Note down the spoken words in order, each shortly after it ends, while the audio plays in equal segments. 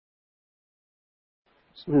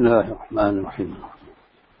بسم الله الرحمن الرحيم.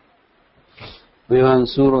 We are in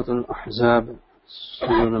Surah Al-Ahzab,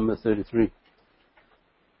 Surah number 33.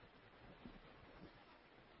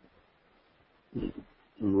 And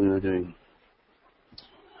we are doing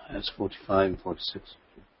ayahs 45 and 46.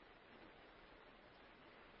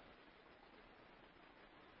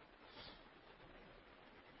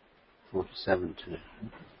 today.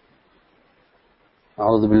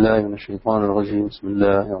 أعوذ بالله من الشيطان الرجيم. بسم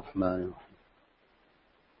الله الرحمن الرحيم.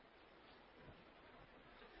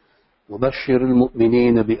 وبشر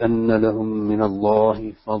المؤمنين بأن لهم من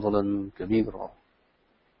الله فضلا كبيرا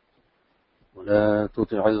ولا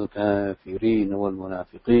تطع الكافرين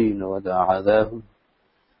والمنافقين ودع عذاهم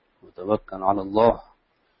وتوكل على الله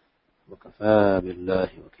وكفى بالله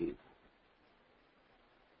وكيلا.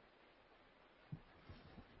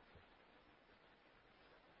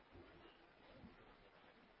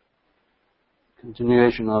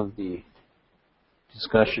 Continuation of the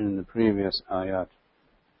discussion in the previous ayat.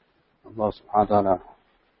 Allah subhanahu wa ta'ala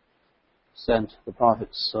sent the Prophet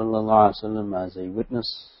sallallahu alaihi wasallam as a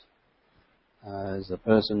witness, as a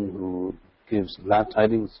person who gives glad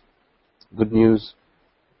tidings, good news,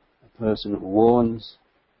 a person who warns,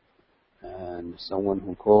 and someone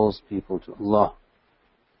who calls people to Allah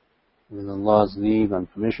with Allah's leave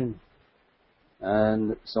and permission,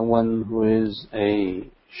 and someone who is a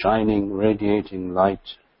shining, radiating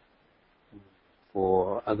light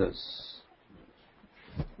for others,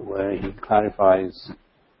 where he clarifies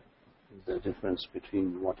the difference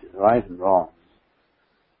between what is right and wrong.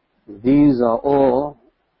 These are all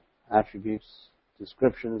attributes,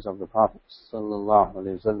 descriptions of the Prophet sallallahu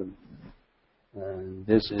alaihi wasallam, and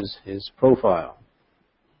this is his profile.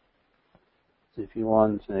 So if you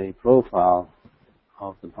want a profile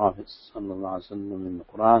of the Prophet sallallahu alaihi wasallam in the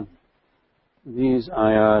Quran, these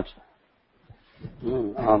ayat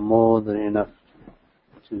are more than enough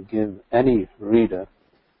to give any reader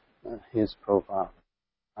his profile.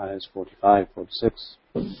 Ayahs 45, 46,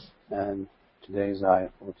 and today's ayah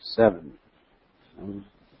 47.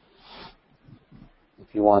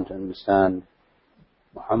 If you want to understand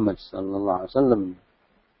Muhammad sallallahu alaihi wasallam,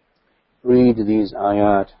 read these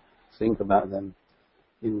ayat, think about them,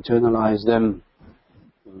 internalize them,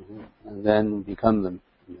 and then become them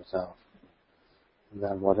yourself.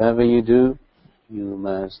 That whatever you do, you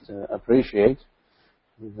must appreciate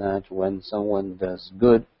that when someone does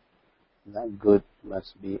good, that good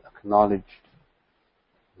must be acknowledged.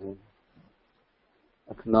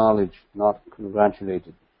 Acknowledged, not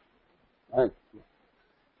congratulated. Right?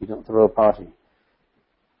 You don't throw a party.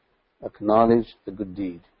 Acknowledge the good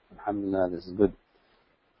deed. Alhamdulillah, this is good.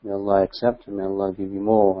 May Allah accept, and may Allah give you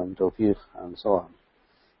more, and tawfiq, and so on.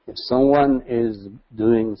 If someone is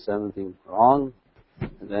doing something wrong,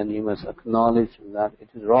 then you must acknowledge that it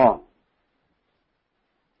is wrong.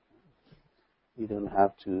 You don't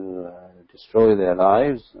have to destroy their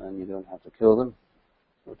lives, and you don't have to kill them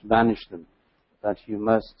or to banish them. But you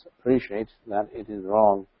must appreciate that it is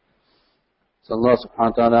wrong. So Allah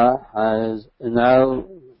subhanahu wa ta'ala has now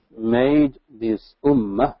made this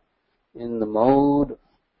ummah in the mode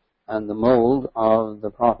and the mold of the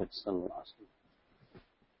Prophet sallallahu alaihi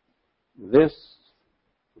wasallam. This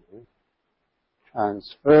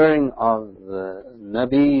transferring of the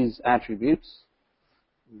Nabi's attributes,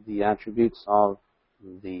 the attributes of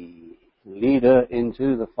the leader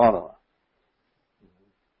into the follower.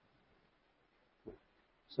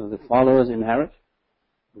 So the followers inherit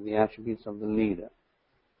the attributes of the leader.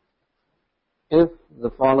 If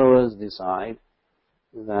the followers decide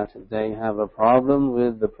that they have a problem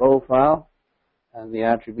with the profile and the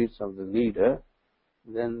attributes of the leader,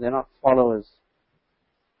 then they're not followers.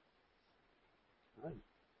 Right?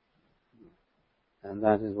 And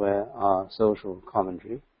that is where our social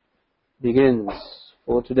commentary begins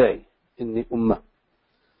for today in the Ummah.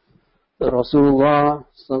 The RasulAllah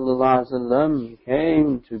sallallahu alaihi wasallam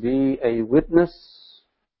came to be a witness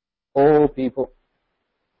for all people,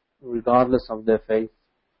 regardless of their faith,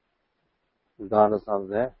 regardless of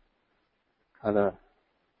their color,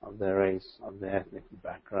 of their race, of their ethnic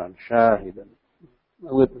background. Shahidan,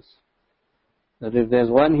 a witness. That if there's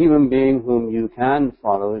one human being whom you can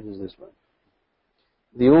follow, it is this one.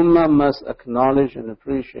 The Ummah must acknowledge and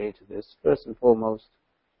appreciate this, first and foremost,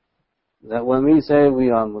 that when we say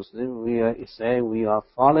we are Muslim, we say we are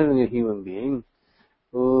following a human being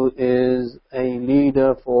who is a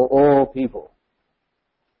leader for all people.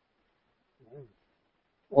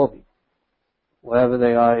 All people. Wherever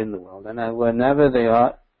they are in the world, and whenever they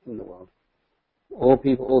are in the world. All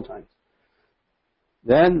people, all times.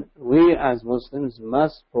 Then we as Muslims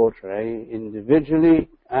must portray individually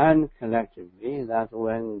and collectively that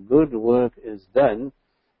when good work is done,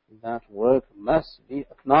 that work must be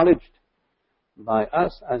acknowledged by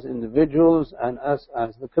us as individuals and us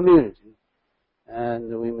as the community.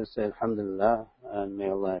 And we must say Alhamdulillah and may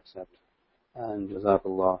Allah accept. And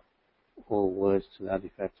Jazakallah, all words to that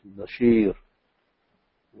effect. Bashir.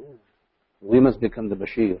 We must become the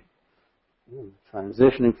Bashir.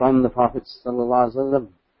 Transitioning from the Prophet ﷺ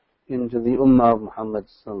into the Ummah of Muhammad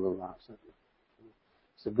ﷺ.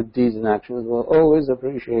 So good deeds and actions were always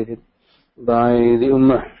appreciated by the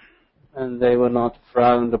Ummah, and they were not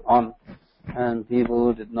frowned upon, and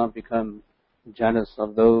people did not become jealous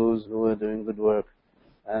of those who were doing good work,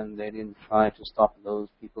 and they didn't try to stop those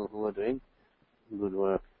people who were doing good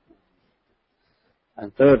work.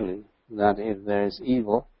 And thirdly, that if there is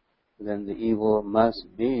evil, then the evil must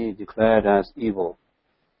be declared as evil,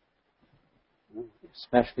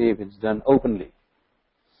 especially if it's done openly.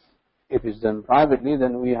 If it's done privately,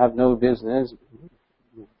 then we have no business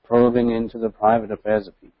probing into the private affairs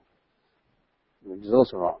of people, which is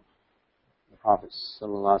also wrong. The Prophet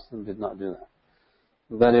ﷺ did not do that.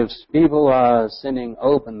 But if people are sinning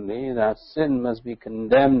openly, that sin must be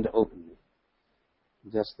condemned openly,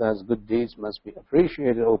 just as good deeds must be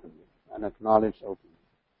appreciated openly and acknowledged openly.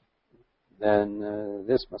 Then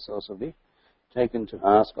this must also be taken to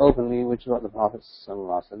task openly, which is what the Prophet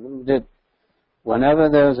ﷺ did. Whenever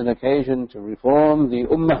there was an occasion to reform the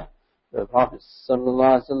Ummah, the Prophet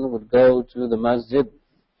ﷺ would go to the masjid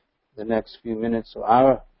the next few minutes or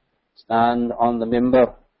hour, stand on the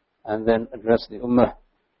mimbar, and then address the Ummah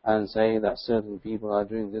and say that certain people are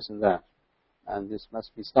doing this and that, and this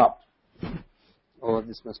must be stopped, or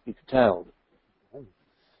this must be curtailed.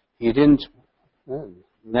 He didn't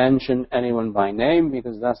mention anyone by name,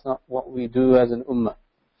 because that's not what we do as an Ummah.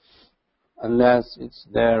 Unless it's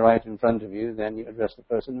there right in front of you, then you address the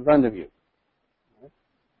person in front of you.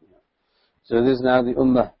 So this is now the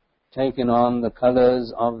Ummah taking on the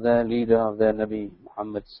colors of their leader, of their Nabi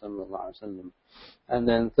Muhammad sallallahu alaihi wasallam. And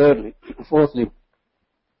then fourthly,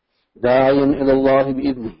 دَاعِيًا إِلَى اللَّهِ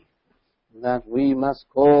بِإِذْنِهِ, that we must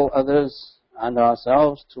call others and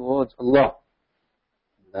ourselves towards Allah.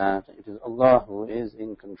 That it is Allah who is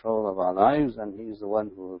in control of our lives, and He is the one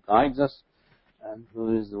who guides us, and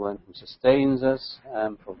who is the one who sustains us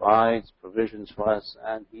and provides provisions for us,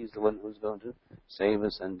 and He is the one who is going to save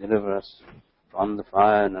us and deliver us from the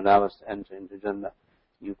fire and allow us to enter into Jannah.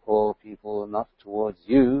 You call people not towards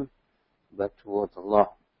you, but towards Allah,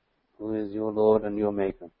 who is your Lord and your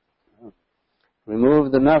Maker.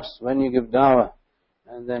 Remove the nafs when you give da'wah,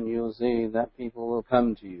 and then you'll see that people will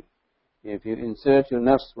come to you. If you insert your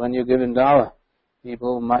nafs when you're giving da'wah,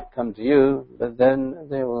 people might come to you, but then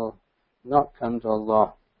they will not come to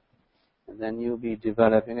Allah. And then you'll be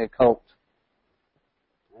developing a cult.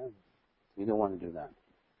 You don't want to do that.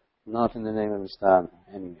 Not in the name of Islam,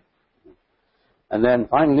 anyway. And then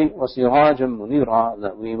finally, وَسِرَاجًا مُنِيرًا,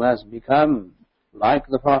 that we must become like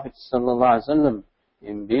the Prophet ﷺ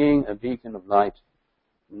in being a beacon of light,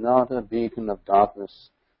 not a beacon of darkness.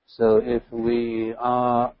 So if we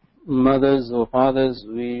are mothers or fathers,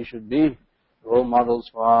 we should be role models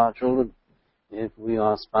for our children. If we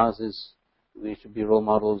are spouses, we should be role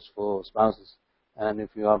models for spouses. And if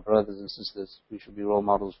we are brothers and sisters, we should be role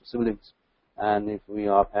models for siblings. And if we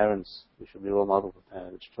are parents, we should be role models for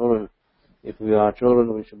parents. Children, if we are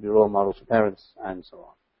children, we should be role models for parents, and so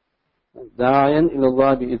on. دَاعِيًا إِلَى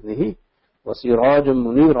اللَّهِ بِإِذْنِهِ وَسِرَاجًا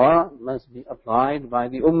مُنِيرًا must be applied by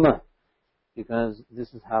the Ummah, because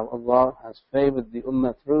this is how Allah has favored the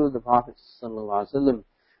Ummah through the Prophet ﷺ.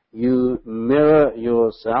 You mirror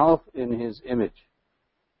yourself in His image.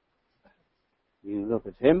 You look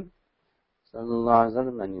at Him,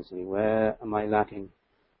 ﷺ, and you say, where am I lacking?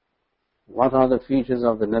 What are the features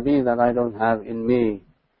of the Nabi that I don't have in me?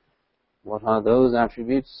 What are those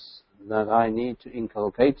attributes that I need to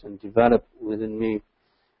inculcate and develop within me?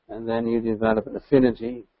 And then you develop an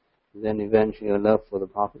affinity, then eventually a love for the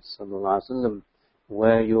Prophet ﷺ,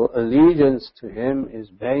 where your allegiance to him is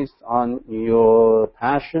based on your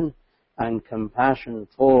passion and compassion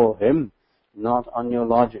for him, not on your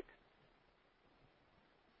logic.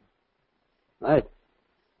 Right?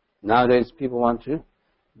 Nowadays people want to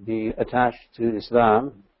be attached to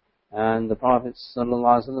Islam and the Prophet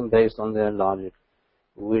ﷺ based on their logic,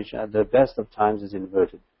 which at the best of times is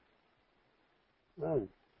inverted. Right.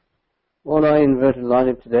 All our inverted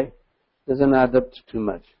logic today doesn't add up to too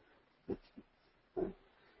much.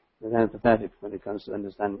 It's antipathetic when it comes to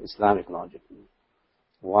understanding Islamic logic.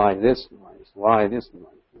 Why this? Why this?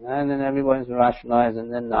 And then everybody's rationalized,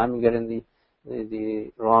 and then I'm getting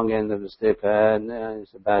the wrong end of the stick, and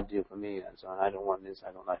it's a bad deal for me, and so on. I don't want this,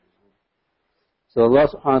 I don't like it. So Allah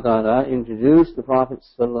subhanahu wa ta'ala introduced the Prophet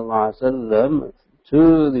sallallahu alaihi wasallam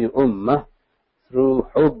to the ummah through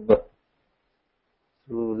hubb,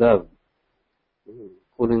 through love.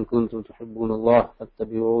 قُلْ إِن كُنْتُمْ تُحِبُّونَ اللَّهَ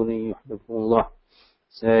فَاتَّبِعُونِي يُحْبِبْكُمُ اللَّهُ.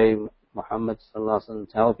 Say, Muhammad sallallahu alaihi wasallam,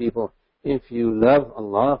 tell people, if you love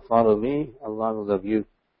Allah, follow me, Allah will love you.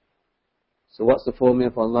 So what's the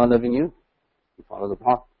formula for Allah loving you? You follow the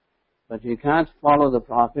Prophet. But you can't follow the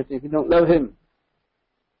Prophet if you don't love him.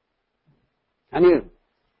 Can you?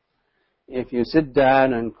 If you sit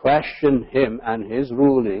down and question him and his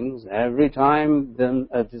rulings, every time then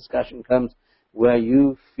a discussion comes where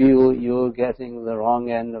you feel you're getting the wrong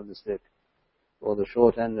end of the stick or the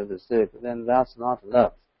short end of the stick, then that's not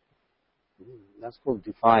love. That's called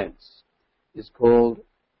defiance. It's called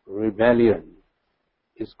rebellion.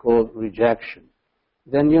 It's called rejection.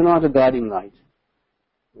 Then you're not a guiding light.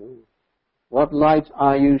 What light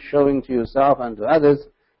are you showing to yourself and to others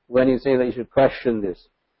when you say that you should question this?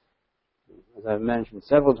 As I've mentioned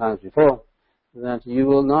several times before, that you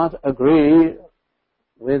will not agree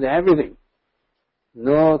with everything.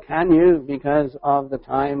 Nor can you, because of the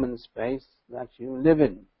time and space that you live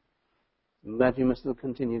in. But you must still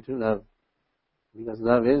continue to love, because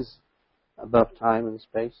love is above time and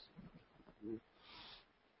space.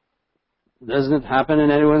 Doesn't it happen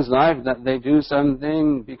in anyone's life that they do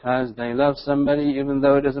something because they love somebody even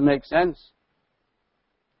though it doesn't make sense?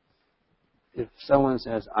 If someone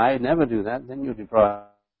says, I never do that, then you're deprived.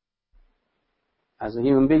 As a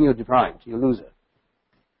human being, you're deprived. You're a loser.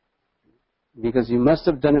 Because you must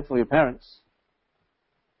have done it for your parents.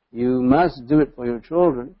 You must do it for your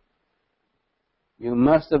children. You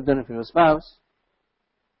must have done it for your spouse.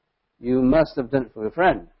 You must have done it for your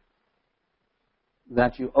friend.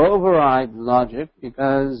 That you override logic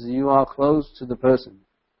because you are close to the person.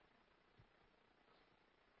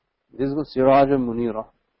 This is what Siraj Munira.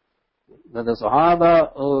 That the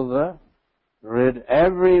Sahaba overrid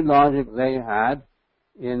every logic they had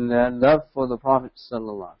in their love for the Prophet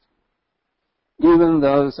sallallahu alaihi wasallam, even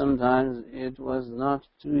though sometimes it was not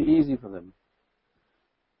too easy for them.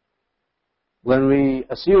 When we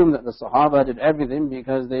assume that the Sahaba did everything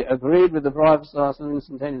because they agreed with the Prophet sallallahu alaihi wasallam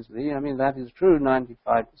instantaneously, I mean that is true 95%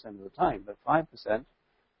 of the time, but 5%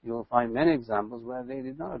 you will find many examples where they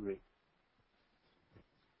did not agree.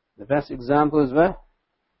 The best examples were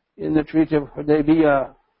in the Treaty of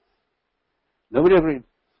Hudaybiyah. Nobody agreed.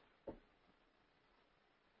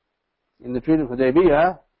 In the Treaty of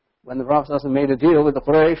Hudaybiyah, when the Prophet ﷺ made a deal with the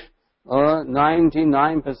Quraysh,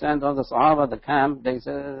 99% of the Sahaba, the camp, they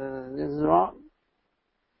said, this is wrong.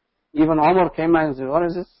 Even Umar came out and said, what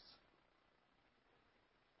is this?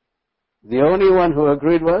 The only one who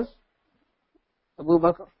agreed was Abu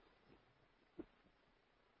Bakr.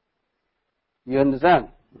 You understand?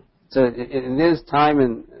 So in this time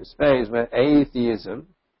and space where atheism,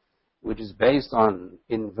 which is based on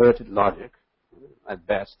inverted logic, at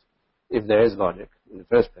best, if there is logic in the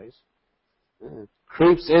first place,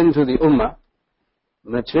 creeps into the ummah,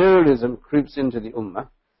 materialism creeps into the ummah,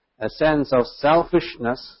 a sense of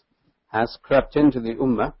selfishness has crept into the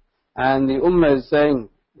ummah, and the ummah is saying,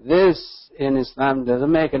 this in Islam doesn't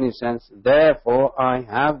make any sense, therefore I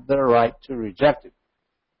have the right to reject it.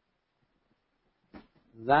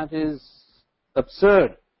 That is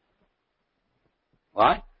absurd.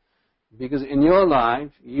 Why? Because in your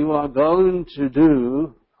life, you are going to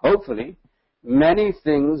do, hopefully, many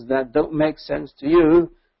things that don't make sense to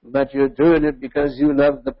you, but you're doing it because you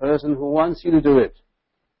love the person who wants you to do it.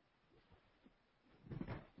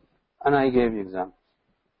 And I gave you examples.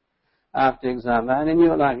 After example, and in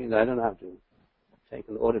your life, I don't have to take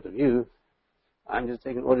an audit of you. I'm just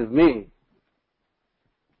taking an audit of me.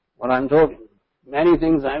 What I'm talking. Many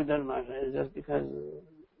things I've done in my life just because,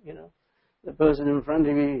 the person in front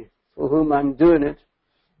of me for whom I'm doing it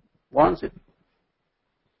wants it.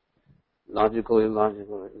 Logical,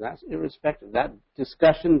 illogical, that's irrespective. That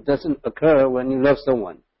discussion doesn't occur when you love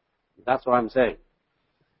someone. That's what I'm saying.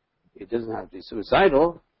 It doesn't have to be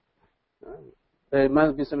suicidal. But it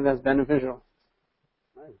must be something that's beneficial.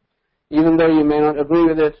 Even though you may not agree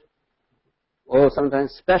with it, or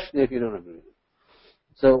sometimes especially if you don't agree with it.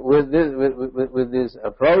 So with this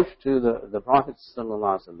approach to the Prophet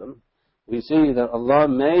sallallahu alaihi wasallam, we see that Allah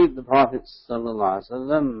made the Prophet sallallahu alaihi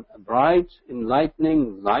wasallam a bright,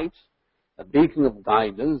 enlightening light, a beacon of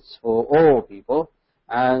guidance for all people,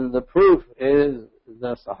 and the proof is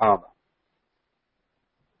the Sahaba.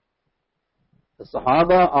 The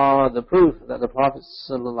Sahaba are the proof that the Prophet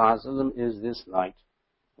sallallahu alaihi wasallam is this light.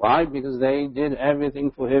 Why? Because they did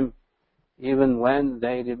everything for him, even when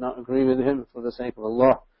they did not agree with him, for the sake of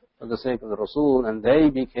Allah, for the sake of the Rasul, and they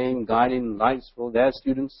became guiding lights for their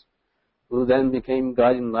students, who then became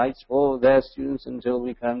guiding lights for their students until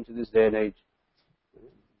we come to this day and age.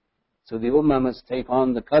 So the Ummah must take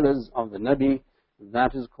on the colors of the Nabi.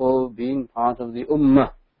 That is called being part of the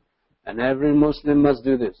Ummah. And every Muslim must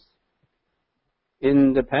do this,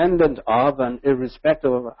 independent of and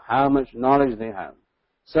irrespective of how much knowledge they have.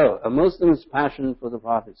 So, a Muslim's passion for the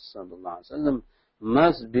Prophet ﷺ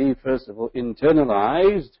must be, first of all,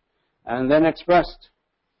 internalized and then expressed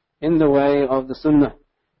in the way of the Sunnah,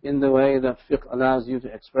 in the way that fiqh allows you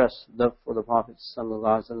to express love for the Prophet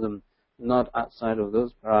ﷺ, not outside of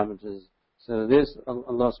those parameters. So this,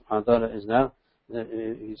 Allah subhanahu wa ta'ala is now,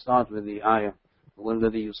 he starts with the ayah,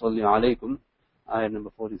 وَالَّذِي يُصَلِّي عَلَيْكُمْ, ayah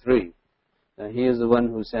number 43. He is the one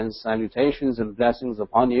who sends salutations and blessings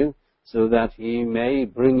upon you, so that He may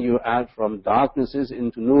bring you out from darknesses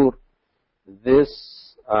into nur.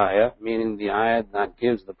 This ayah, meaning the ayah that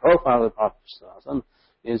gives the profile of the Prophet ﷺ,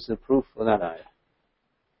 is the proof for that ayah.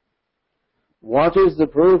 What is the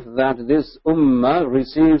proof that this ummah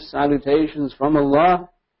receives salutations from Allah?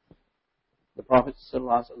 The Prophet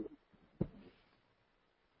ﷺ.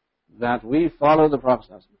 That we follow the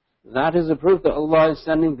Prophet ﷺ. That is the proof that Allah is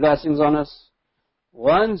sending blessings on us.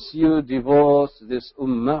 Once you divorce this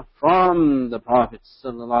ummah from the Prophet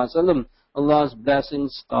ﷺ, Allah's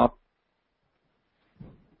blessings stop.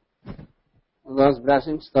 Allah's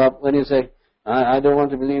blessings stop when you say, I don't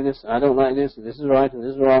want to believe this, I don't like this is right and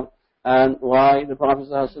this is wrong. And why the Prophet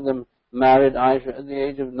ﷺ married Aisha at the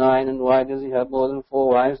age of 9, and why does he have more than 4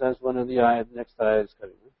 wives? That's one of the ayat, the next ayat is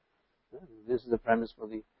coming. This is the premise for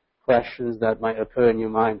the questions that might occur in your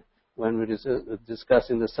mind when we're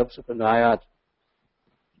discussing the subsequent ayat.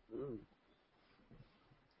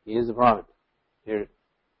 He is the Prophet. Here.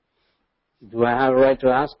 Do I have a right to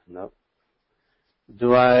ask? No.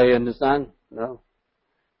 Do I understand? No.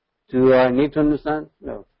 Do I need to understand?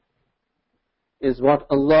 No. Is what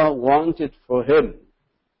Allah wanted for him.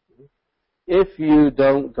 If you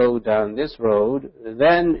don't go down this road,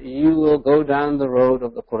 then you will go down the road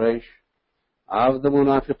of the Quraysh, of the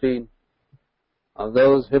Munafiqeen, of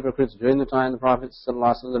those hypocrites during the time of the Prophet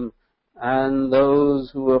ﷺ, and those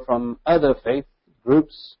who were from other faith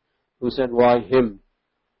groups who said, why him?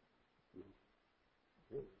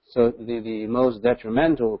 So the most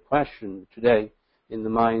detrimental question today in the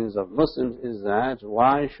minds of Muslims is that,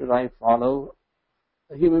 why should I follow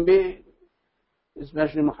a human being?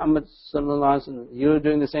 Especially Muhammad sallallahu alaihi wasallam. You're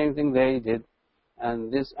doing the same thing they did.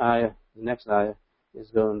 And this ayah, the next ayah,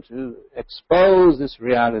 is going to expose this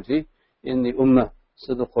reality in the ummah.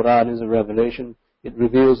 So the Quran is a revelation. It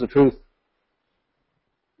reveals the truth.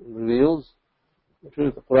 It reveals the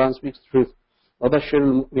truth. The Quran speaks the truth. وَبَشِّرِ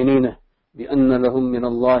الْمُؤْمِنِينَ بِأَنَّ لَهُم مِّنَ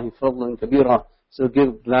اللَّهِ فَضْلًا كَبِيرًا. So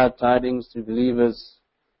give glad tidings to believers.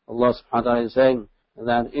 Allah subhanahu wa ta'ala is saying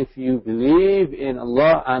that if you believe in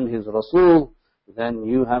Allah and His Rasul, then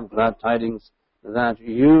you have glad tidings that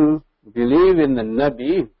you believe in the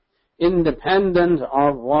Nabi, independent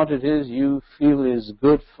of what it is you feel is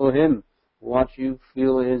good for him, what you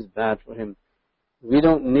feel is bad for him. We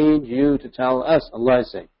don't need you to tell us, Allah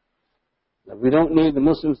is saying. We don't need the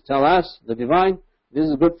Muslims to tell us, the divine, this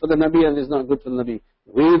is good for the Nabi and this is not good for the Nabi.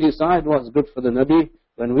 We decide what's good for the Nabi.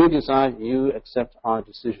 When we decide, you accept our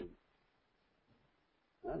decision.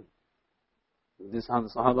 This is how the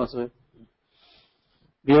Sahaba say.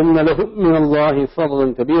 بِأَنَّ لَهُمْ مِنَ اللَّهِ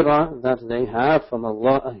فَضْلًا كَبِيرًا, that they have from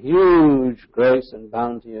Allah a huge grace and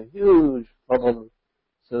bounty, a huge fadl.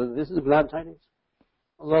 So this is glad tidings.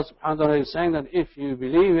 Allah subhanahu wa ta'ala is saying that if you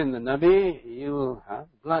believe in the Nabi, you will have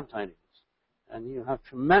glad tidings. And you have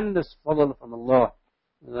tremendous fadl from Allah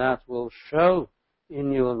that will show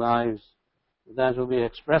in your lives, that will be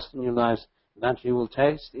expressed in your lives, that you will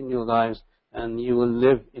taste in your lives, and you will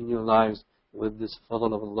live in your lives with this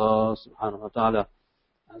fadl of Allah subhanahu wa ta'ala.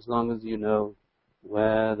 As long as you know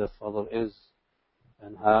where the fadl is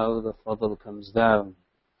and how the fadl comes down.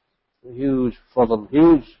 A huge fadl,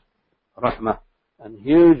 huge rahmah, and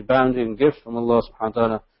huge bounty and gift from Allah subhanahu wa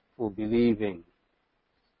ta'ala for believing.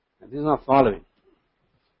 And this is not following.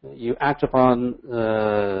 You act upon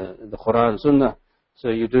the Quran and Sunnah, so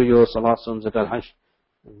you do your salat, sum, zakat, hajj.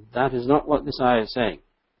 That is not what this ayah is saying.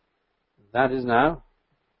 That is now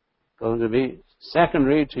going to be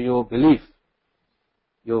secondary to your belief.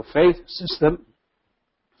 Your faith system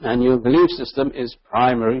and your belief system is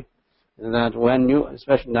primary. That when you,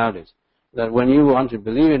 especially nowadays, that when you want to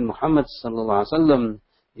believe in Muhammad sallallahu alaihi wasallam,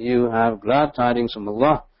 you have glad tidings from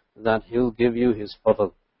Allah that He'll give you His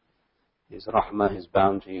fadl, His rahmah, His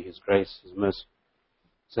bounty, His grace, His mercy.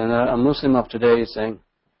 So now a Muslim of today is saying,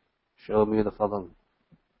 show me the fadl.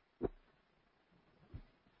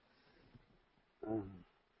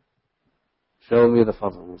 Show me the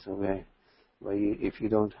fadl. So if you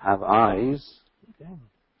don't have eyes, okay,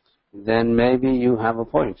 then maybe you have a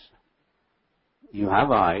point. You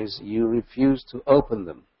have eyes, you refuse to open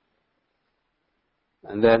them.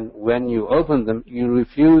 And then when you open them, you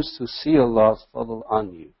refuse to see Allah's fadl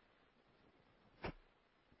on you.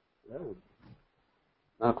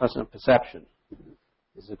 Not a question of perception.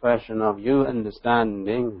 It's a question of you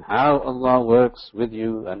understanding how Allah works with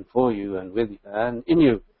you and for you and with you and in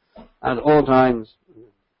you at all times.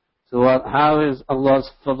 So how is Allah's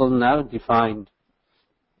fadl now defined?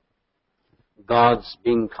 God's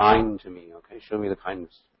being kind to me. Okay, show me the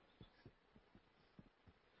kindness.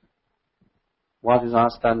 What is our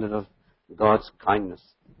standard of God's kindness?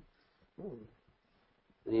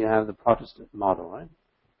 You have the Protestant model, right?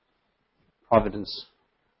 Providence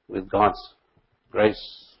with God's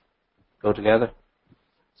grace go together.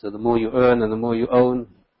 So the more you earn and the more you own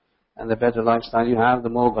and the better lifestyle you have, the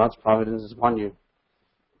more God's providence is upon you.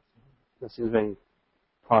 That seems very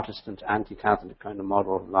Protestant, anti-Catholic kind of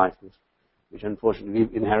model of life, which unfortunately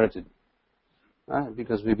we've inherited.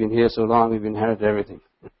 Because we've been here so long, we've inherited everything.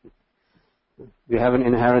 We haven't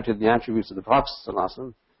inherited the attributes of the Prophet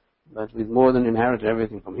ﷺ, but we've more than inherited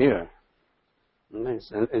everything from here.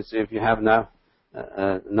 It's if you have now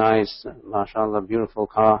a nice, mashallah, beautiful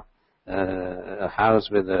car, a house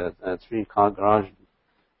with a 3-car garage,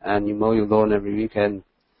 and you mow your lawn every weekend,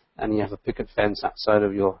 and you have a picket fence outside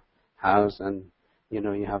of your house, and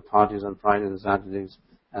you have parties on Fridays and Saturdays,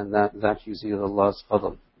 and that you see Allah's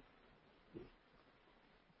fadl.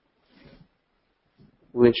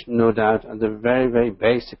 Which no doubt at the very, very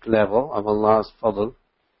basic level of Allah's fadl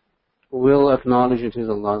will acknowledge it is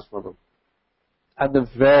Allah's fadl. At the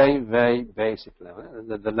very, very basic level,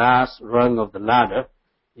 the last rung of the ladder,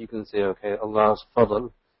 you can say, okay, Allah's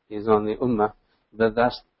fadl is on the ummah, but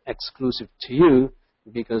that's exclusive to you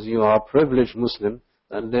because you are a privileged Muslim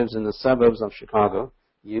that lives in the suburbs of Chicago.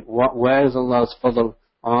 Where is Allah's fadl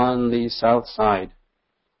on the south side,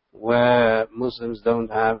 where Muslims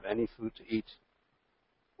don't have any food to eat,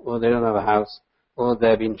 or they don't have a house, or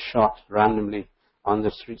they're being shot randomly on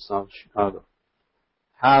the streets of Chicago?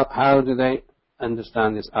 How do they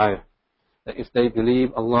understand this ayah? That if they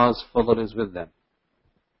believe Allah's fadl is with them.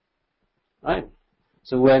 Right?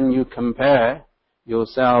 So when you compare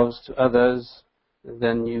yourselves to others,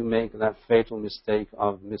 then you make that fatal mistake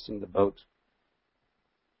of missing the boat.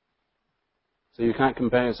 So you can't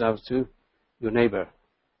compare yourselves to your neighbor,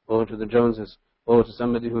 or to the Joneses, or to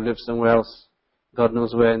somebody who lives somewhere else, God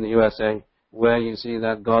knows where in the USA, where you see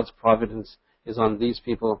that God's providence is on these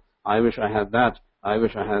people. I wish I had that. I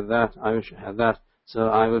wish I had that. I wish I had that. So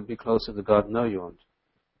I would be closer to God. No, you won't.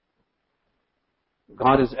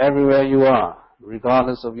 God is everywhere you are,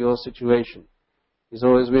 regardless of your situation. He's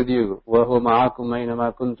always with you. وَهُوَ مَعَكُمْ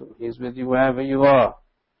أَيْنَمَا كُنْتُمْ. He's with you wherever you are.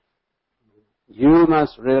 You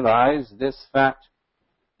must realize this fact,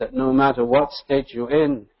 that no matter what state you're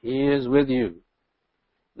in, He is with you.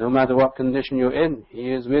 No matter what condition you're in,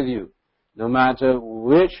 He is with you. No matter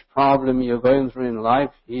which problem you're going through in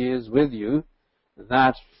life, He is with you.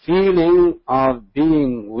 That feeling of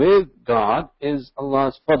being with God is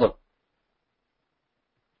Allah's fadl.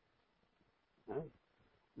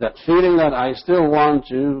 That feeling that I still want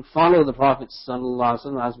to follow the Prophet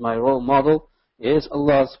ﷺ as my role model is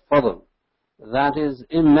Allah's fadl. That is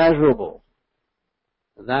immeasurable.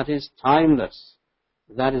 That is timeless.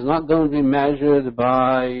 That is not going to be measured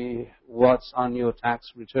by what's on your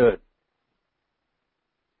tax return,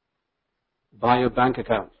 by your bank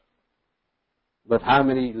account, but how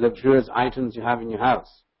many luxurious items you have in your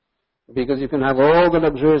house. Because you can have all the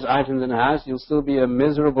luxurious items in the house, you'll still be a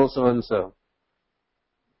miserable so-and-so.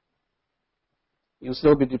 You'll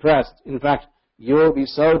still be depressed. In fact, you'll be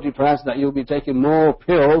so depressed that you'll be taking more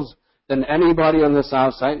pills than anybody on the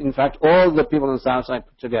south side. In fact, all the people on the south side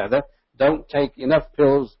put together don't take enough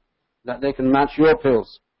pills that they can match your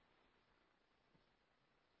pills.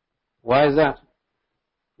 Why is that?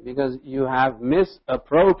 Because you have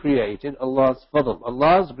misappropriated Allah's fadl.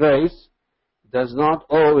 Allah's grace does not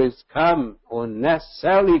always come or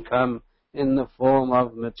necessarily come in the form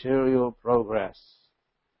of material progress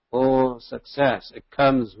or success. It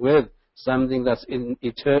comes with something that's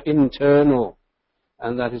internal,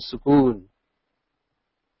 and that is sukoon.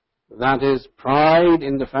 That is pride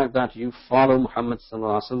in the fact that you follow Muhammad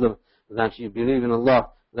sallallahu alaihi wasallam, that you believe in Allah,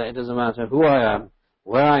 that it doesn't matter who I am,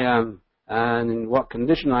 where I am, and in what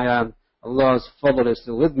condition I am, Allah's fadl is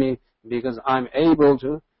still with me because I'm able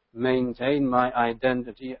to maintain my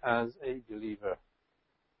identity as a believer.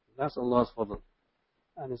 That's Allah's fadl.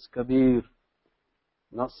 And it's kabir,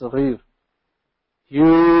 not saghir.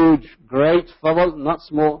 Huge, great fadl, not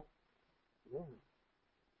small.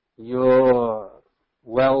 Your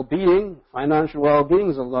well-being, financial well-being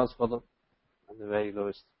is Allah's fadl, at the very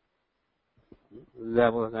lowest.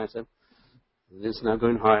 level, as I said. This is now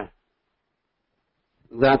going higher.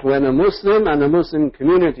 That when a Muslim and a Muslim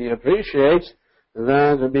community appreciates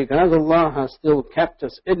that because Allah has still kept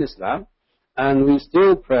us in Islam, and we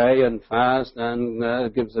still pray and fast and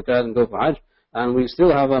give zakat and go for Hajj, and we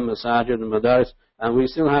still have a masajid and madaris, and we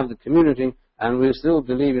still have the community, and we still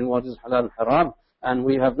believe in what is halal and haram, and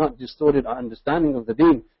we have not distorted our understanding of the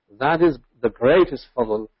deen, that is the greatest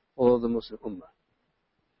fadl for the Muslim ummah.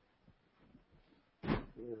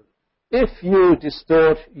 If you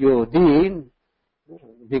distort your deen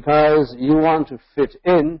because you want to fit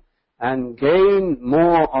in and gain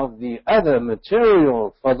more of the other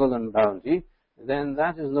material fadl and bounty, then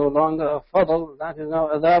that is no longer a fadl, that is now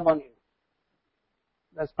adhab on you.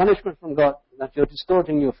 That's punishment from God, that you're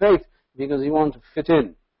distorting your faith because you want to fit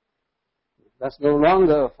in. That's no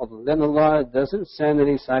longer a fadl. Then Allah doesn't send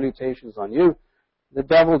any salutations on you. The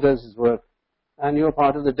devil does his work, and you're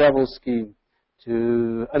part of the devil's scheme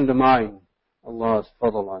to undermine Allah's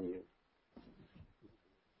fadl on you.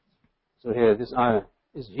 So here, this ayah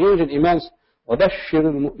is huge and immense. وَبَشِّرِ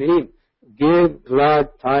الْمُؤْمِنِينَ. Give glad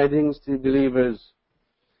tidings to believers,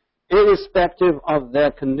 irrespective of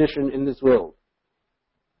their condition in this world.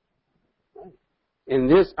 In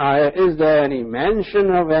this ayah, is there any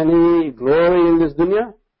mention of any glory in this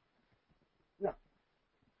dunya? No.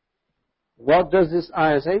 What does this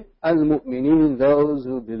ayah say? Al-mu'mineen, those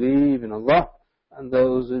who believe in Allah and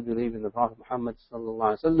those who believe in the Prophet Muhammad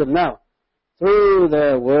sallallahu alaihi wasallam. Now, through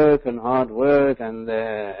their work and hard work and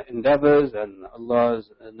their endeavors and Allah's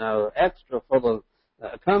now extra fadl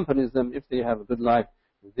accompanies them if they have a good life.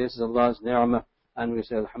 This is Allah's ni'mah, and we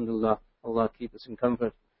say alhamdulillah, Allah keep us in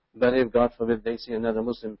comfort. But if God forbid they see another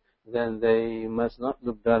Muslim, then they must not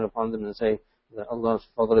look down upon them and say that Allah's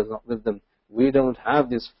fadl is not with them. We don't have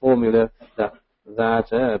this formula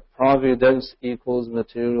that providence equals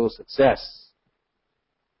material success.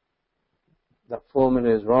 That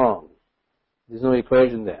formula is wrong. There's no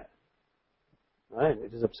equation there. Right?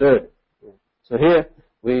 It is absurd. So here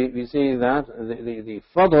we see that the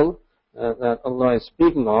fadl that Allah is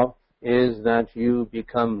speaking of is that you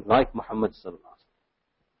become like Muhammad sallallahu alaihi wasallam.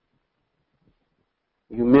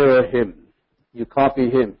 You mirror him, you copy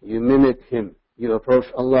him, you mimic him, you approach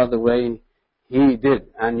Allah the way he did,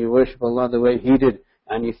 and you worship Allah the way he did,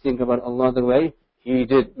 and you think about Allah the way he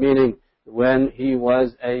did, meaning when he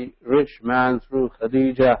was a rich man through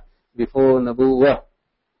Khadijah before Nabuwah,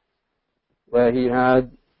 where he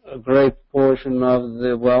had a great portion of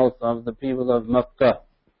the wealth of the people of Makkah.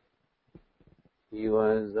 He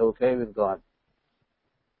was okay with God.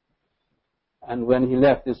 And when he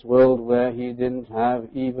left this world where he didn't have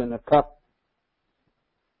even a cup,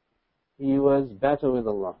 he was better with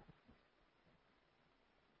Allah.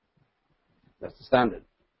 That's the standard.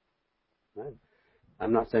 Right?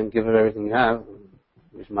 I'm not saying give her everything you have,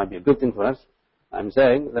 which might be a good thing for us. I'm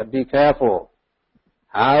saying that be careful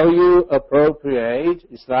how you appropriate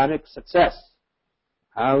Islamic success,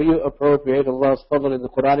 how you appropriate Allah's fadl in the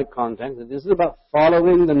Quranic context. This is about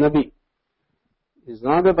following the Nabi. It's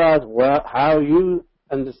not about how you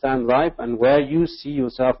understand life and where you see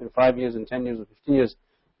yourself in 5 years and 10 years or 15 years.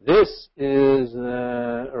 This is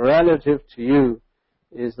relative to you.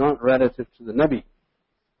 It is not relative to the Nabi.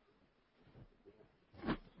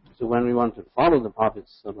 So when we want to follow the Prophet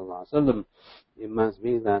sallallahu alaihi wasallam, it must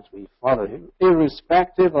be that we follow him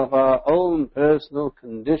irrespective of our own personal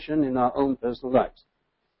condition in our own personal lives.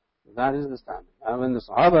 That is the standard. And when the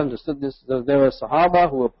Sahaba understood this, there were Sahaba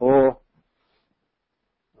who were poor,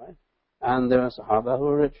 right? And there are Sahaba who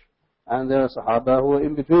are rich, and there are Sahaba who are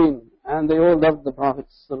in between, and they all loved the Prophet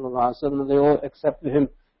sallallahu alaihi wasallam, and they all accepted him,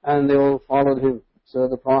 and they all followed him. So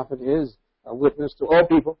the Prophet is a witness to all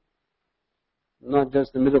people, not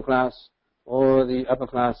just the middle class, or the upper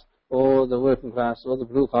class, or the working class, or the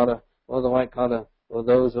blue collar, or the white collar, or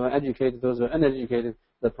those who are educated, those who are uneducated.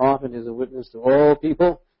 The Prophet is a witness to all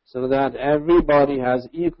people, so that everybody has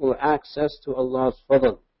equal access to Allah's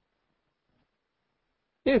fadl.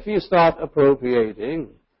 If you start appropriating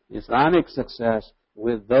Islamic success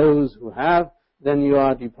with those who have, then you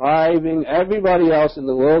are depriving everybody else in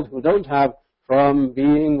the world who don't have from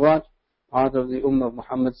being what? Part of the Ummah of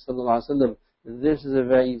Muhammad sallallahu alaihi wasallam. This is a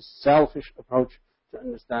very selfish approach to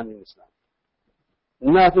understanding Islam.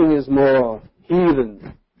 Nothing is more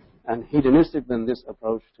heathen and hedonistic than this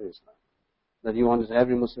approach to Islam. That you want to say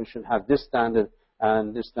every Muslim should have this standard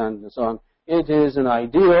and this standard and so on. It is an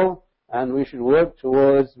ideal, and we should work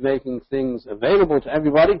towards making things available to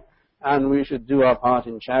everybody, and we should do our part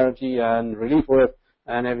in charity and relief work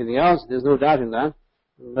and everything else. There's no doubt in that.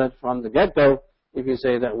 But from the get-go, if you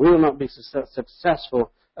say that we will not be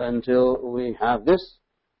successful until we have this,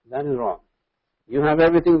 that is wrong. You have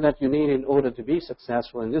everything that you need in order to be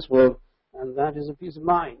successful in this world, and that is a peace of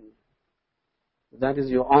mind. That is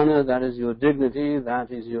your honor, that is your dignity,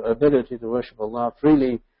 that is your ability to worship Allah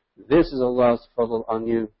freely. This is Allah's fadl on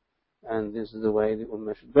you, and this is the way the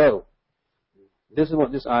Ummah should go. This is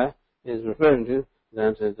what this ayah is referring to,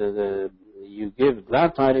 that you give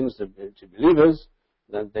glad tidings to believers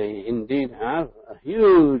that they indeed have a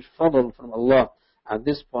huge fadl from Allah at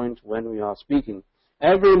this point when we are speaking.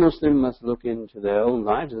 Every Muslim must look into their own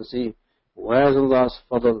lives and see where's Allah's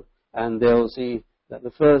fadl, and they'll see that the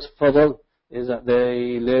first fadl is that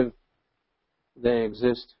they live, they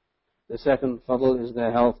exist. The second fadl is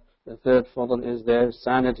their health. The third fadl is their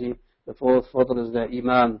sanity. The fourth fadl is their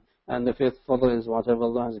iman. And the fifth fadl is whatever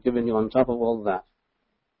Allah has given you on top of all that.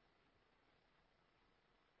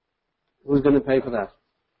 Who's going to pay for that?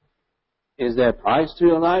 Is there a price to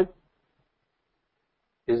your life?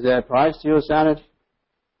 Is there a price to your sanity?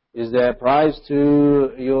 Is there a price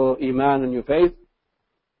to your iman and your faith?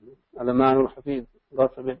 Al-Amanul Hafid, God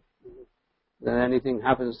forbid that anything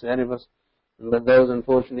happens to any of us. But those,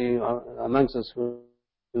 unfortunately, amongst us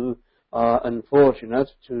who are unfortunate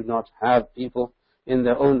to not have people in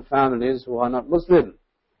their own families who are not Muslim.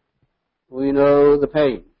 We know the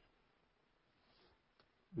pain.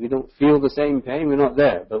 We don't feel the same pain, we're not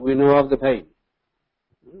there, but we know of the pain.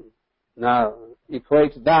 Now,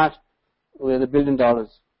 equate that with $1 billion, $1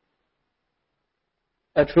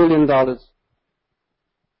 trillion.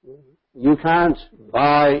 You can't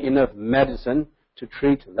buy enough medicine to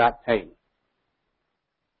treat that pain.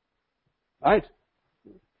 Right?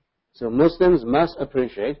 So Muslims must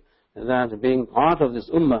appreciate that being part of this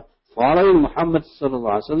ummah, following Muhammad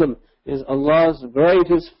sallallahu alaihi wasallam, is Allah's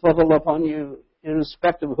greatest fadl upon you,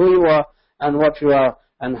 irrespective of who you are and what you are,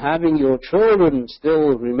 and having your children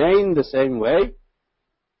still remain the same way,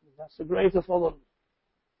 that's a greater fadl.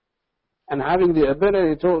 And having the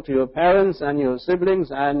ability to talk to your parents and your siblings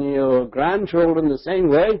and your grandchildren the same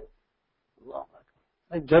way, Allah,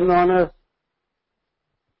 like Jannah on earth.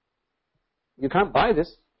 You can't buy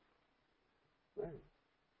this.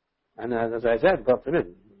 And as I said, God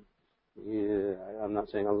forbid, I'm not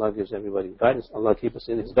saying Allah gives everybody guidance. Allah keeps us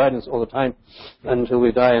in His guidance all the time until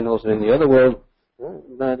we die, and also in the other world.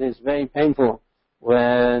 But it's very painful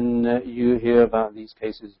when you hear about these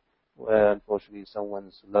cases where unfortunately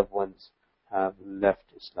someone's loved ones have left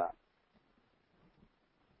Islam.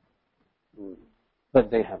 But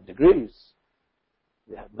they have degrees,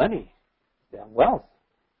 they have money, they have wealth,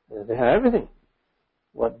 they have everything.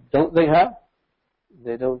 What don't they have?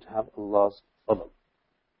 They don't have Allah's fadl.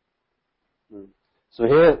 So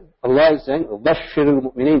here Allah is saying, Bashirul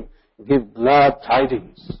Mu'mineen, give glad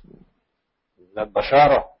tidings, that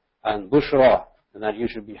bashara and bushra, and that you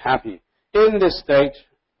should be happy in this state,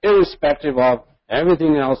 irrespective of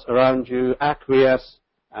everything else around you. Acquiesce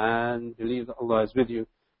and believe that Allah is with you.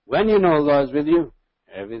 When you know Allah is with you,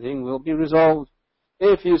 everything will be resolved.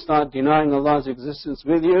 If you start denying Allah's existence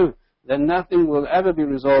with you, then nothing will ever be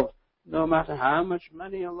resolved, no matter how much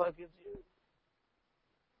money Allah gives you.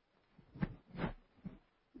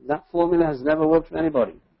 That formula has never worked for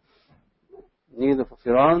anybody, neither for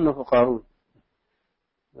Fir'aun nor for Qarun.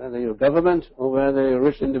 Whether you're government or whether you're a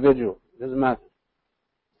rich individual, it doesn't matter.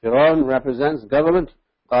 Fir'aun represents government,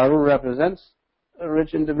 Qarun represents a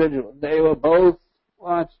rich individual. They were both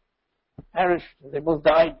what? Perished. They both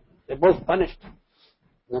died. They both punished.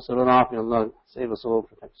 Allah save us all,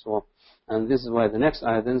 protect us all. And this is why the next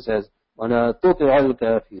ayah then says, وَلَا تُطِعَ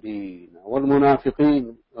الْكَافِرِينَ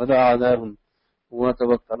وَالْمُنَافِقِينَ وَدَعَ لَهُمْ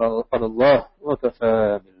وَتَوَكَّلَ عَلَى اللَّهِ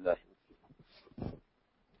وَكَفَى بِاللَّهِ.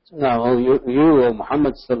 So now, O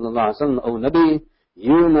Muhammad sallallahu alaihi wasallam, O Nabi,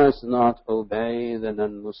 you must not obey the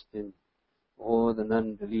non-Muslim or the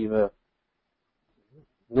non-believer,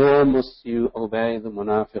 nor must you obey the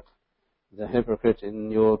munafiq, the hypocrite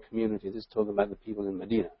in your community. This is talking about the people in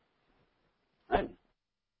Medina. Right?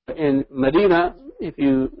 In Medina, if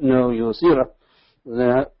you know your seerah,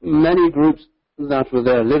 there are many groups that were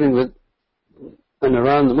there living with and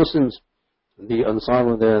around the Muslims. The Ansar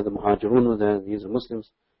were there, the Muhajirun were there, these are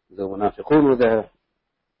Muslims. The Munafiqun were there,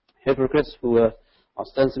 hypocrites who were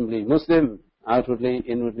ostensibly Muslim, outwardly,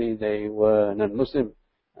 inwardly they were non-Muslim,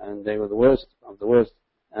 and they were the worst of the worst.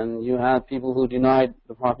 And you had people who denied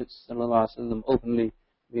the Prophet ﷺ openly,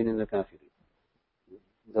 meaning the Kafiri,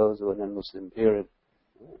 those who were non-Muslim, period.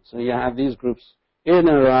 So you have these groups in and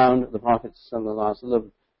around the Prophet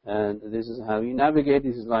ﷺ, and this is how he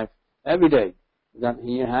navigated his life every day, that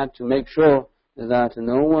he had to make sure that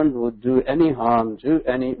no one would do any harm to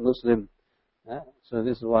any Muslim. So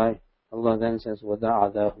this is why Allah then says,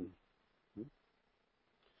 وَدَعَ لَهُمْ,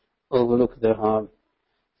 overlook their harm,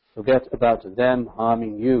 Forget about them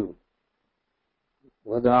harming you.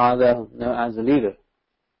 As a leader,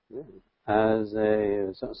 as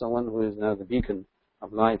someone who is now the beacon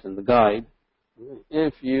of light and the guide,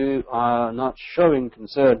 if you are not showing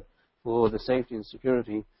concern for the safety and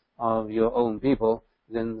security of your own people,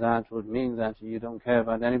 then that would mean that you don't care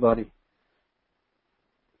about anybody.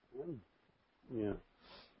 Yeah.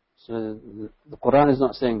 So the Quran is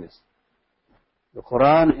not saying this. The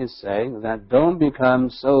Quran is saying that don't become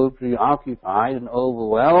so preoccupied and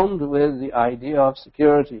overwhelmed with the idea of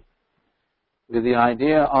security, with the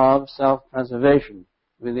idea of self-preservation,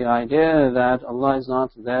 with the idea that Allah is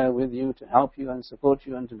not there with you to help you and support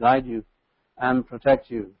you and to guide you and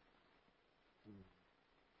protect you.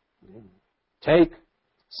 Take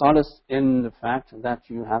solace in the fact that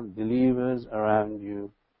you have believers around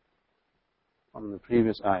you. From the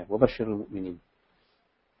previous ayah, وَبَشِّرِ الْمُؤْمِنِينَ.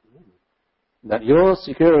 That your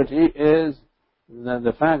security is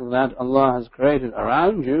the fact that Allah has created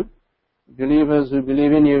around you believers who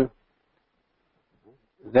believe in you.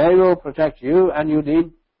 They will protect you and your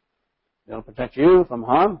deen. They will protect you from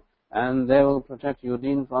harm, and they will protect your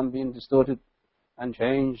deen from being distorted and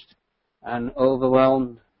changed and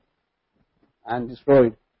overwhelmed and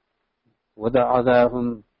destroyed.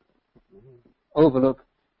 وَدَعَذَاهُمْ. Overlook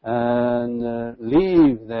and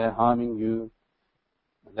leave their harming you.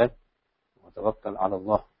 And then, وَتَوَكَّلْ عَلَى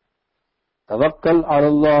اللَّهِ. Tawakkal ala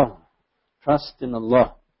Allah. Trust in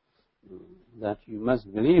Allah. That you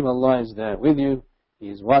must believe Allah is there with you. He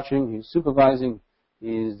is watching, He is supervising, He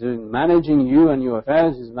is managing you and your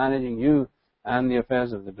affairs, He is managing you and the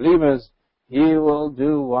affairs of the believers. He will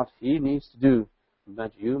do what He needs to do,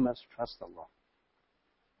 but you must trust Allah.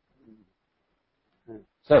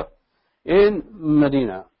 So, in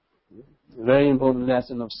Medina, a very important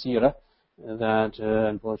lesson of Seerah that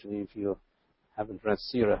unfortunately if you haven't read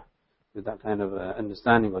Seerah with that kind of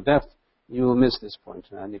understanding or depth, you will miss this point.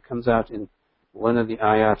 And it comes out in one of the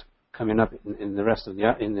ayat coming up in the rest of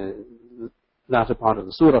in the latter part of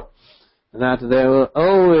the surah, that there were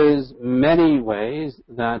always many ways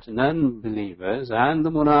that non-believers and the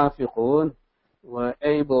munafiqun were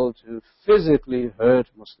able to physically hurt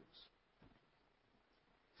Muslims.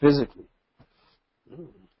 Physically.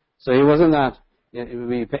 So it wasn't that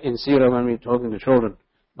in Seerah when we were talking to children,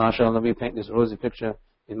 mashallah, we paint this rosy picture.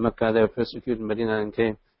 In Mecca they were persecuted, in Medina and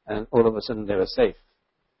came, and all of a sudden they were safe.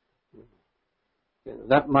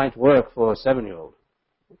 That might work for a 7-year-old.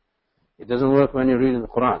 It doesn't work when you're reading the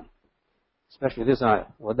Quran. Especially this ayah,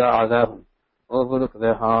 وَدَعَذَاهُمْ. Overlook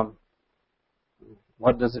their harm.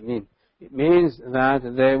 What does it mean? It means that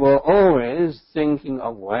they were always thinking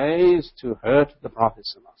of ways to hurt the Prophet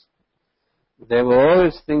ﷺ. They were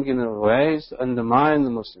always thinking of ways to undermine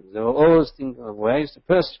the Muslims. They were always thinking of ways to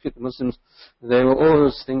persecute the Muslims. They were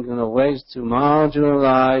always thinking of ways to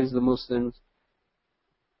marginalize the Muslims,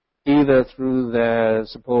 either through their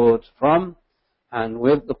support from and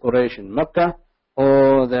with the Quraysh in Mecca,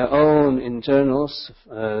 or their own internal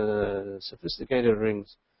sophisticated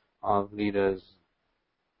rings of leaders.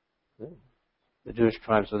 The Jewish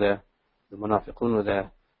tribes were there, the Munafiqun were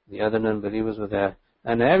there, the other non-believers were there,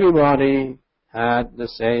 and everybody had the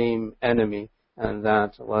same enemy, and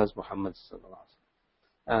that was Muhammad sallallahu alaihi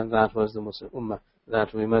wasallam. And that was the Muslim Ummah,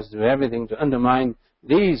 that we must do everything to undermine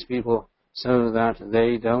these people so that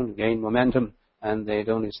they don't gain momentum and they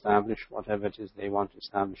don't establish whatever it is they want to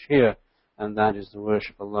establish here, and that is to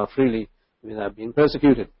worship Allah freely without being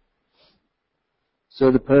persecuted. So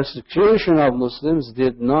the persecution of Muslims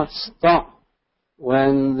did not stop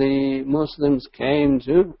when the Muslims came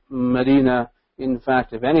to Medina. In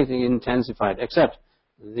fact, if anything, intensified, except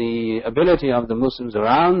the ability of the Muslims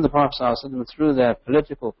around the Prophet ﷺ through their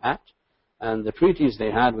political pact and the treaties they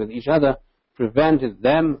had with each other prevented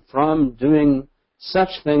them from doing such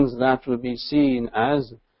things that would be seen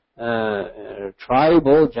as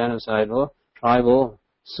tribal genocide or tribal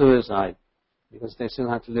suicide, because they still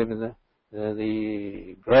had to live in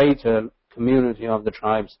the greater community of the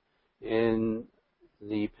tribes in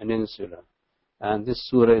the peninsula. And this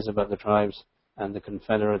surah is about the tribes and the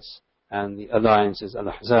confederates and the alliances,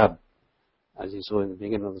 Al-Ahzab, as you saw in the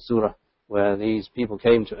beginning of the surah, where these people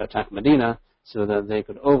came to attack Medina so that they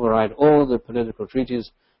could override all the political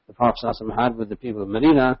treaties the Prophet ﷺ had with the people of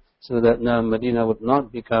Medina, so that now Medina would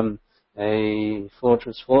not become a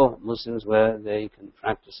fortress for Muslims where they can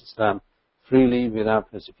practice Islam freely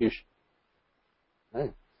without persecution.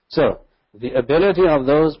 Right. So, the ability of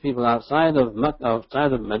those people outside of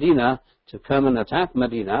Medina to come and attack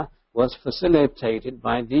Medina was facilitated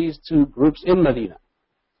by these two groups in Medina.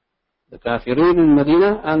 The Kafirin in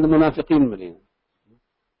Medina and the Munafiqin in Medina.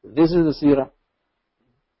 This is the seerah.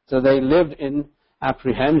 So they lived in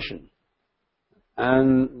apprehension.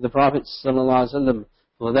 And the Prophet ﷺ,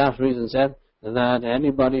 for that reason, said that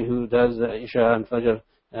anybody who does Isha and Fajr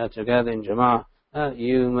together in Jama'ah,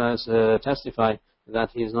 you must testify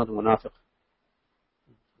that he is not a munafiq,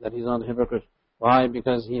 that he is not a hypocrite. Why?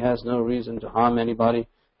 Because he has no reason to harm anybody,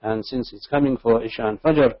 and since he's coming for Isha and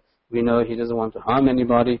Fajr, we know he doesn't want to harm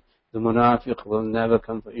anybody. The munafiq will never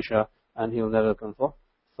come for Isha, and he will never come for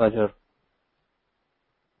Fajr.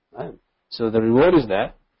 Right? So the reward is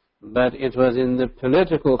there, but it was in the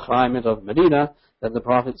political climate of Medina that the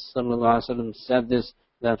Prophet ﷺ said this,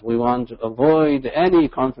 that we want to avoid any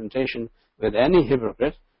confrontation with any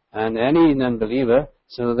hypocrite and any non-believer,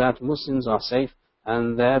 so that Muslims are safe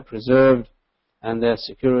and they're preserved and their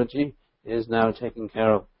security is now taken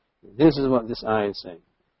care of. This is what this ayah is saying.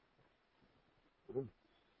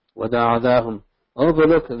 وَدَعَذَاهُمْ,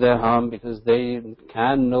 overlook their harm, because they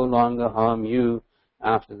can no longer harm you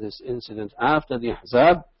after this incident, after the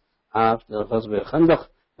Ahzab, after Ghazwa Khandaq,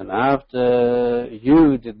 and after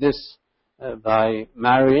you did this by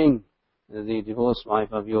marrying the divorced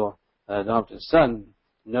wife of your adopted son.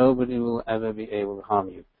 Nobody will ever be able to harm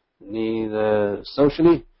you, neither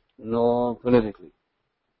socially nor politically.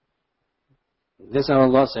 This is how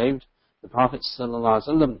Allah saved the Prophet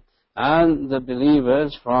ﷺ and the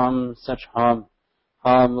believers from such harm.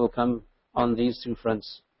 Harm will come on these two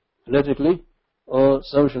fronts, politically or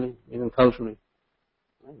socially, even culturally.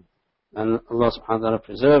 And Allah subhanahu wa ta'ala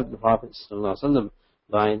preserved the Prophet ﷺ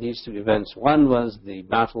by these two events. One was the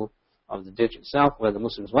battle of the ditch itself, where the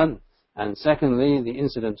Muslims won, and secondly, the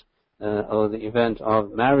incident or the event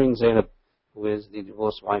of marrying Zainab, who is the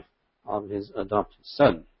divorced wife of his adopted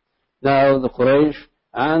son. Now the Quraysh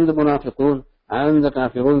and the Munafiqun and the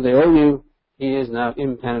Kafirun, they all knew he is now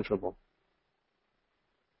impenetrable.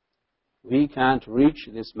 We can't reach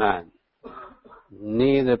this man,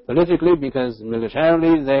 neither politically, because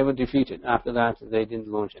militarily they were defeated. After that, they didn't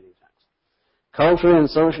launch any attacks. Culturally and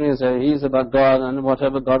socially, he's about God, and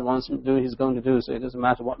whatever God wants him to do, he's going to do. So it doesn't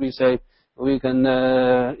matter what we say. We can,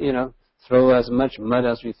 throw as much mud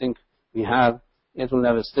as we think we have. It will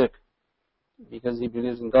never stick, because he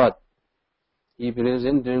believes in God. He believes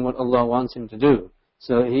in doing what Allah wants him to do.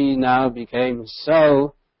 So he now became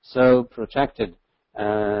so protected,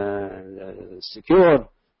 secured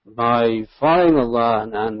by following Allah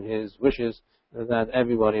and His wishes, that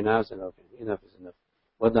everybody now said, okay, enough is enough.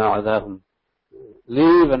 وَدَعَذَاهُمْ,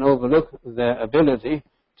 leave and overlook their ability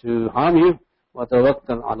to harm you.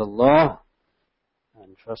 وَتَوَكَّلْ عَلَى اللَّهِ,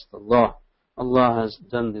 and trust Allah. Allah has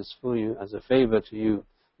done this for you as a favor to you.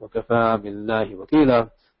 وَكَفَى بِاللَّهِ وَكِيلًا,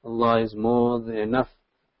 Allah is more than enough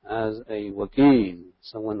as a wakil,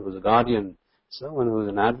 someone who's a guardian, someone who's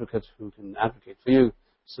an advocate, who can advocate for you,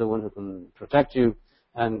 someone who can protect you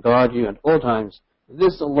and guard you at all times.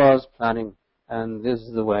 This is Allah's planning, and this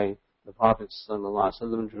is the way the Prophet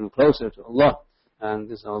ﷺ drew closer to Allah, and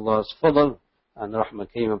this is Allah's fadl and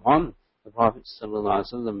rahmah came upon the Prophet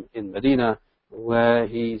ﷺ in Medina, where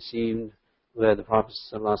the Prophet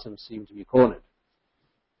ﷺ seemed to be cornered.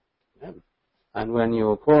 Yeah. And when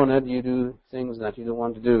you're cornered, you do things that you don't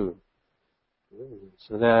want to do.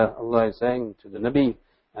 So there Allah is saying to the Nabi,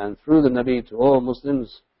 and through the Nabi to all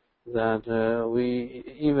Muslims, that we,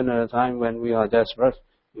 even at a time when we are desperate,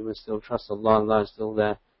 you must still trust Allah. Allah is still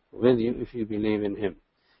there with you if you believe in Him.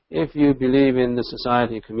 If you believe in the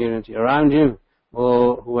society, community around you,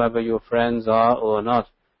 or whoever your friends are or not,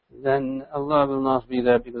 then Allah will not be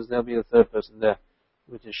there, because there will be a third person there,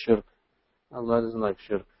 which is shirk. Allah doesn't like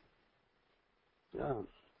shirk. Yeah.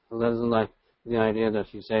 Allah doesn't like the idea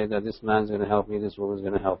that you say that this man's going to help me, this woman's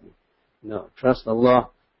going to help me. No, trust Allah.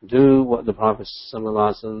 Do what the Prophet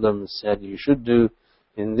ﷺ said you should do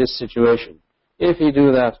in this situation. If you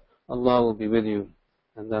do that, Allah will be with you,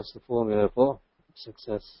 and that's the formula for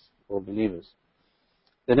success for believers.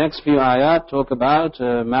 The next few ayat talk about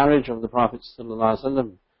marriage of the Prophet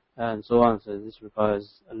ﷺ and so on. So this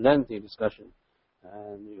requires a lengthy discussion,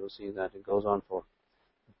 and you'll see that it goes on for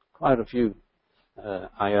quite a few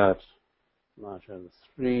ayat. MashaAllah,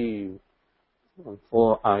 3 or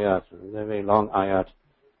 4 ayat. They're very long ayat.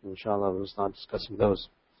 Inshallah, we'll start discussing those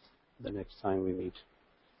the next time we meet.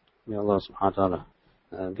 May Allah subhanahu wa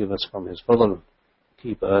ta'ala give us from His fadl,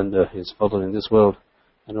 keep under His fadl in this world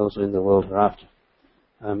and also in the world hereafter.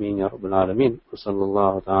 Ameen ya Rabbal Alameen. Wa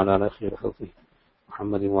sallallahu ta'ala ala khayri khalqih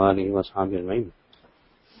Muhammadin wa alihi wa ashabihi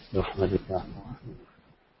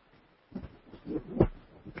ajma'in.